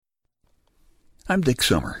I'm Dick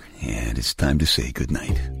Summer, and it's time to say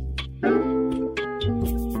goodnight.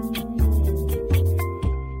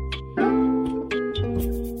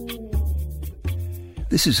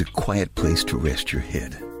 This is a quiet place to rest your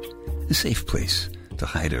head, a safe place to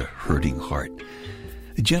hide a hurting heart,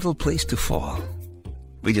 a gentle place to fall.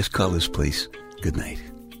 We just call this place goodnight.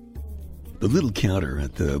 The little counter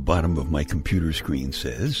at the bottom of my computer screen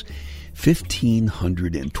says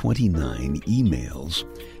 1,529 emails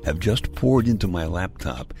have just poured into my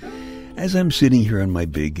laptop as I'm sitting here on my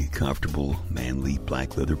big, comfortable, manly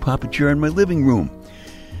black leather papa chair in my living room.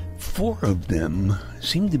 4 of them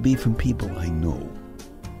seem to be from people I know.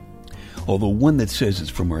 Although one that says it's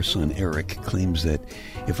from our son Eric claims that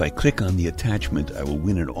if I click on the attachment, I will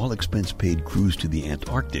win an all-expense-paid cruise to the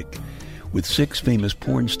Antarctic with 6 famous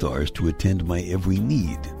porn stars to attend my every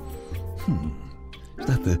need. It's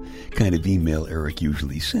not the kind of email Eric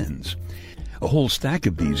usually sends. A whole stack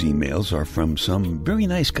of these emails are from some very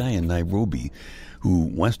nice guy in Nairobi who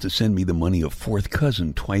wants to send me the money a 4th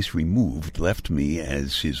cousin twice removed left me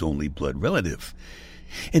as his only blood relative.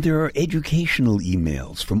 And there are educational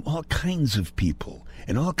emails from all kinds of people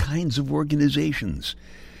and all kinds of organizations.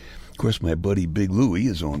 Of course, my buddy Big Louie,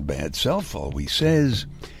 his own bad self, always says,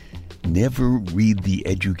 never read the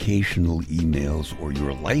educational emails or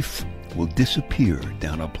your life will disappear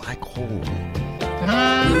down a black hole.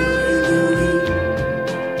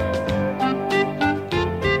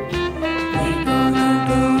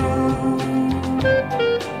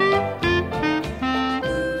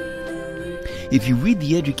 If you read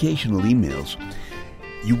the educational emails,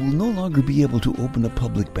 you will no longer be able to open a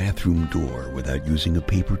public bathroom door without using a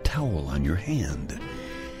paper towel on your hand.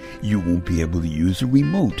 You won't be able to use a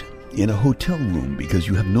remote in a hotel room because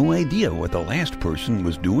you have no idea what the last person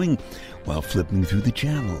was doing while flipping through the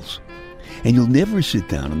channels. And you'll never sit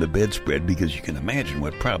down on the bedspread because you can imagine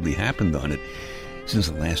what probably happened on it since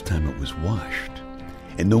the last time it was washed.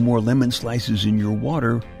 And no more lemon slices in your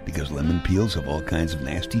water because lemon peels have all kinds of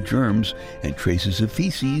nasty germs and traces of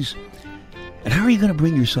feces. And how are you going to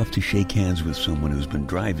bring yourself to shake hands with someone who's been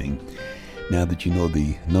driving now that you know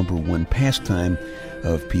the number one pastime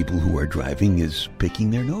of people who are driving is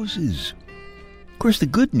picking their noses? Of course, the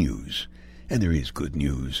good news, and there is good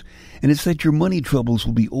news, and it's that your money troubles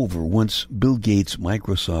will be over once Bill Gates,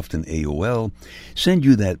 Microsoft, and AOL send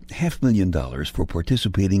you that $500,000 for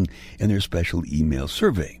participating in their special email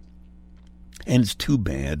survey. And it's too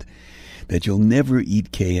bad that you'll never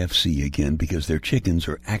eat KFC again because their chickens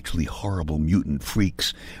are actually horrible mutant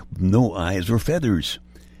freaks with no eyes or feathers.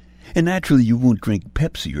 And naturally, you won't drink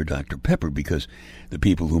Pepsi or Dr. Pepper because the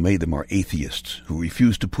people who made them are atheists who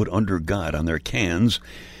refuse to put under God on their cans.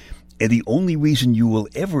 And the only reason you will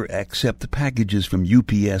ever accept packages from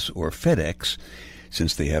UPS or FedEx,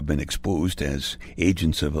 since they have been exposed as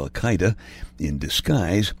agents of Al-Qaeda in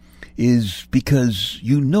disguise, is because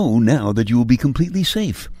you know now that you will be completely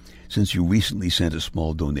safe, since you recently sent a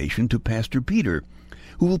small donation to Pastor Peter,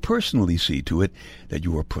 who will personally see to it that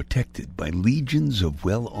you are protected by legions of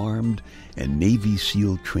well-armed and Navy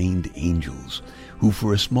SEAL-trained angels, who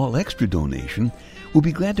for a small extra donation will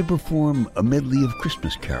be glad to perform a medley of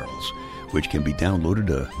Christmas carols, which can be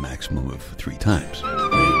downloaded a maximum of 3 times.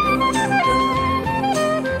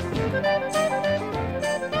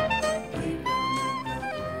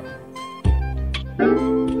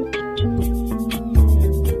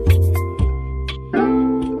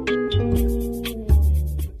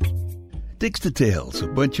 Dick's Details, a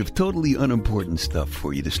bunch of totally unimportant stuff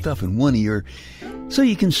for you to stuff in one ear so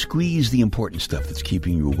you can squeeze the important stuff that's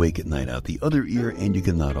keeping you awake at night out the other ear and you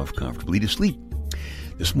can nod off comfortably to sleep.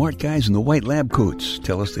 The smart guys in the white lab coats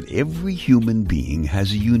tell us that every human being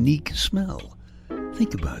has a unique smell.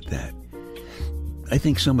 Think about that. I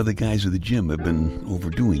think some of the guys at the gym have been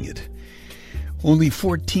overdoing it. Only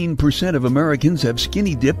 14% of Americans have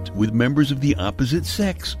skinny dipped with members of the opposite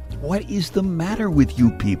sex. What is the matter with you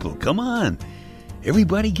people? Come on.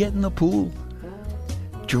 Everybody get in the pool.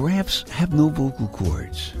 Giraffes have no vocal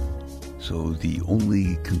cords. So the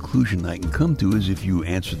only conclusion I can come to is if you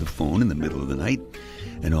answer the phone in the middle of the night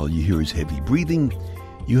and all you hear is heavy breathing,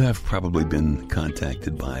 you have probably been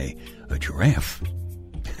contacted by a giraffe.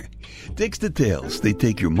 Dick's Details. They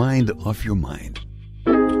take your mind off your mind.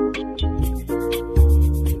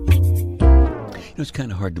 It's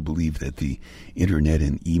kind of hard to believe that the internet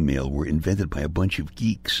and email were invented by a bunch of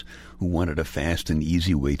geeks who wanted a fast and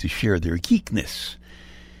easy way to share their geekness.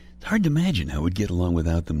 It's hard to imagine how we'd get along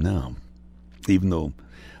without them now, even though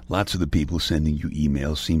lots of the people sending you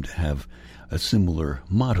emails seem to have a similar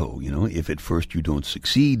motto, if at first you don't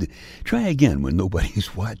succeed, try again when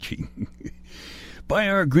nobody's watching. Buy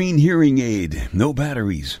our green hearing aid. No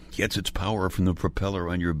batteries. Gets its power from the propeller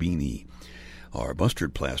on your beanie. Our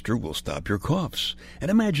mustard plaster will stop your coughs. And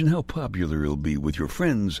imagine how popular it'll be with your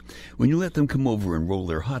friends when you let them come over and roll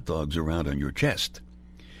their hot dogs around on your chest.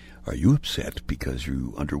 Are you upset because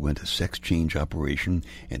you underwent a sex change operation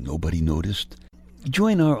and nobody noticed?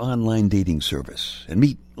 Join our online dating service and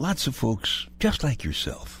meet lots of folks just like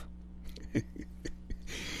yourself.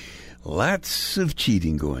 Lots of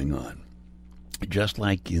cheating going on, just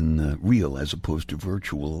like in real as opposed to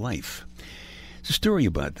virtual life. There's a story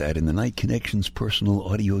about that in the Night Connections personal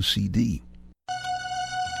audio CD.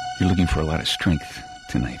 You're looking for a lot of strength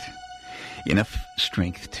tonight. Enough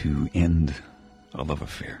strength to end a love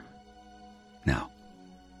affair. Now,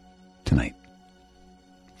 tonight,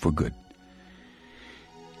 for good.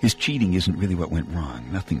 His cheating isn't really what went wrong.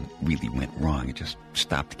 Nothing really went wrong. It just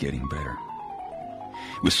stopped getting better.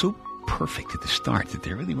 It was so perfect at the start that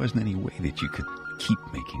there really wasn't any way that you could keep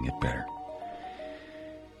making it better.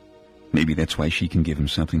 Maybe that's why she can give him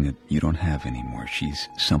something that you don't have anymore. She's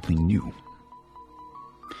something new.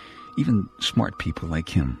 Even smart people like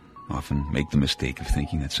him often make the mistake of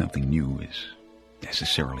thinking that something new is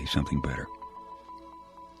necessarily something better.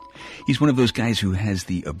 He's one of those guys who has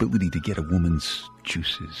the ability to get a woman's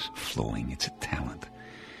juices flowing. It's a talent.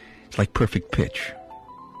 It's like perfect pitch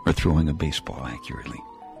or throwing a baseball accurately.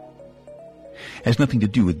 Has nothing to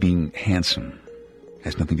do with being handsome.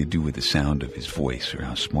 Has nothing to do with the sound of his voice or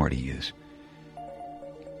how smart he is.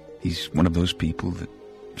 He's one of those people that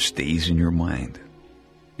stays in your mind,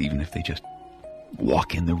 even if they just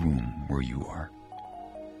walk in the room where you are.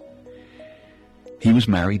 He was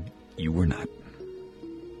married, you were not.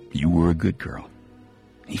 You were a good girl.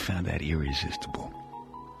 He found that irresistible.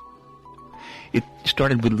 It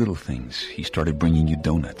started with little things. He started bringing you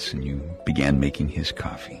donuts, and you began making his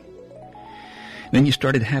coffee. Then you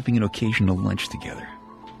started having an occasional lunch together,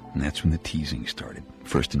 and that's when the teasing started,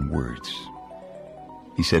 first in words.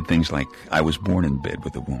 He said things like, "I was born in bed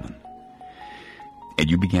with a woman." And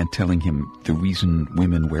you began telling him the reason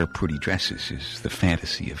women wear pretty dresses is the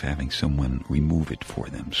fantasy of having someone remove it for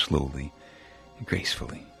them slowly and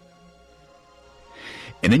gracefully.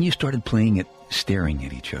 And then you started playing at staring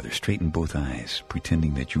at each other straight in both eyes,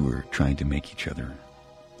 pretending that you were trying to make each other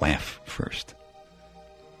laugh first.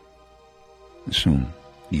 And soon,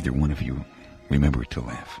 neither one of you remembered to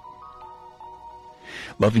laugh.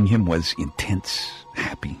 Loving him was intense,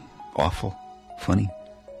 happy, awful, funny,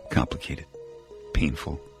 complicated,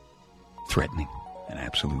 painful, threatening, and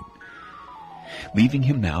absolute. Leaving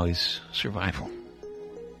him now is survival.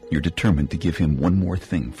 You're determined to give him one more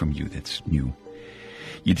thing from you that's new.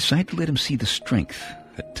 You decide to let him see the strength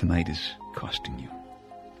that tonight is costing you.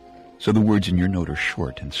 So the words in your note are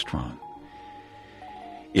short and strong.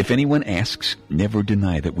 If anyone asks, never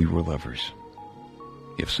deny that we were lovers.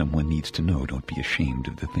 If someone needs to know, don't be ashamed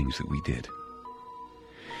of the things that we did.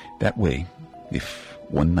 That way, if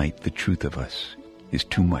one night the truth of us is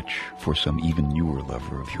too much for some even newer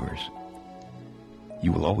lover of yours,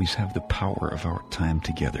 you will always have the power of our time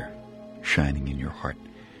together shining in your heart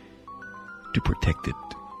to protect it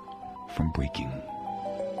from breaking.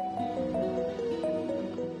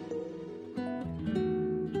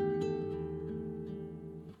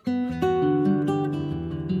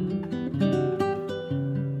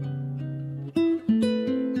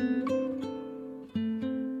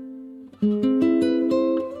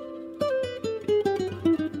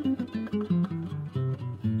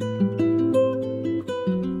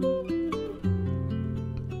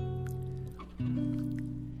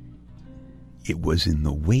 It was in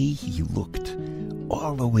the way he looked,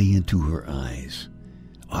 all the way into her eyes,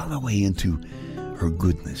 all the way into her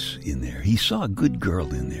goodness in there. He saw a good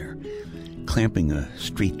girl in there, clamping a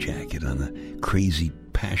straitjacket on a crazy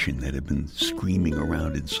passion that had been screaming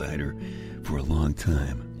around inside her for a long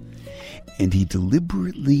time. And he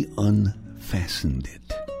deliberately unfastened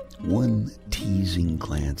it, one teasing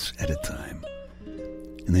glance at a time.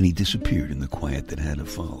 And then he disappeared in the quiet that had to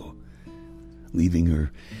follow, leaving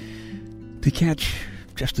her to catch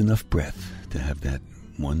just enough breath to have that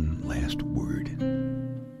one last word.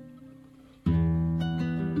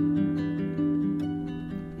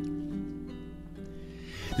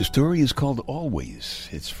 The story is called Always.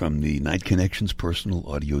 It's from the Night Connections personal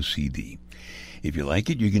audio CD. If you like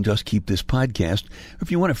it, you can just keep this podcast. Or if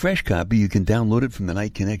you want a fresh copy, you can download it from the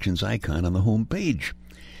Night Connections icon on the home page.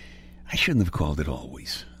 I shouldn't have called it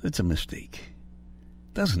Always. That's a mistake.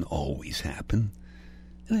 It doesn't always happen.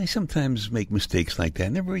 And I sometimes make mistakes like that,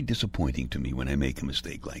 and they're very disappointing to me when I make a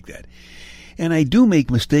mistake like that. And I do make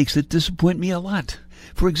mistakes that disappoint me a lot.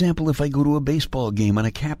 For example, if I go to a baseball game on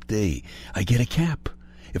a cap day, I get a cap,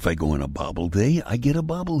 If I go on a bobble day, I get a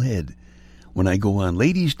bobblehead. When I go on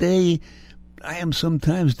Ladies' Day, I am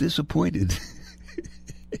sometimes disappointed.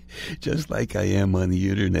 Just like I am on the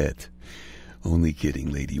internet. Only kidding,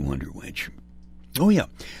 Lady Wonder Wench. Oh, yeah.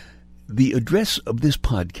 The address of this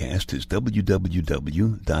podcast is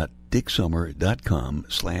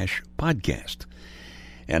www.dicksummer.com/podcast.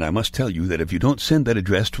 And I must tell you that if you don't send that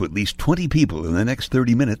address to at least 20 people in the next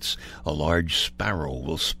 30 minutes, a large sparrow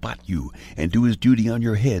will spot you and do his duty on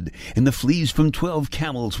your head, and the fleas from 12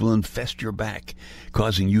 camels will infest your back,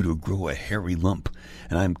 causing you to grow a hairy lump.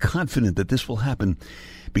 And I'm confident that this will happen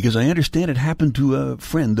because I understand it happened to a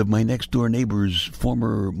friend of my next-door neighbor's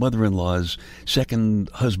former mother-in-law's second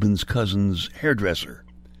husband's cousin's hairdresser.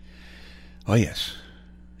 Oh, yes.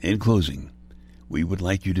 In closing, we would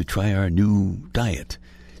like you to try our new diet.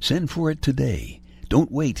 Send for it today.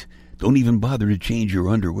 Don't wait. Don't even bother to change your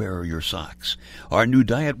underwear or your socks. Our new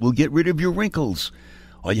diet will get rid of your wrinkles.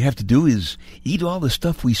 All you have to do is eat all the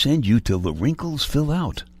stuff we send you till the wrinkles fill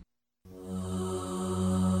out.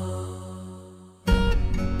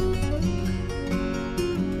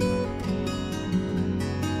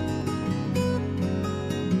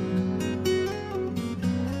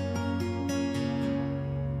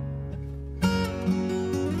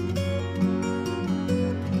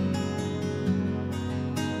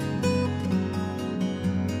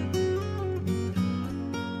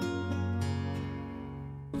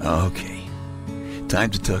 Okay, time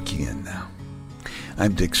to tuck you in now.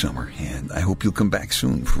 I'm Dick Summer, and I hope you'll come back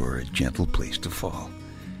soon for a gentle place to fall.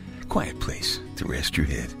 Quiet place to rest your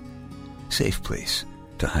head. Safe place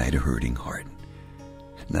to hide a hurting heart.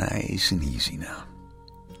 Nice and easy now.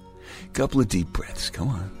 Couple of deep breaths, come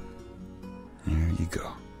on. There you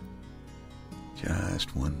go.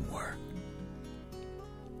 Just one more.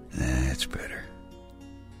 That's better.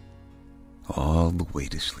 All the way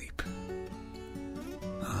to sleep.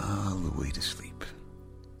 All the way to sleep.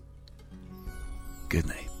 Good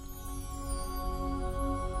night.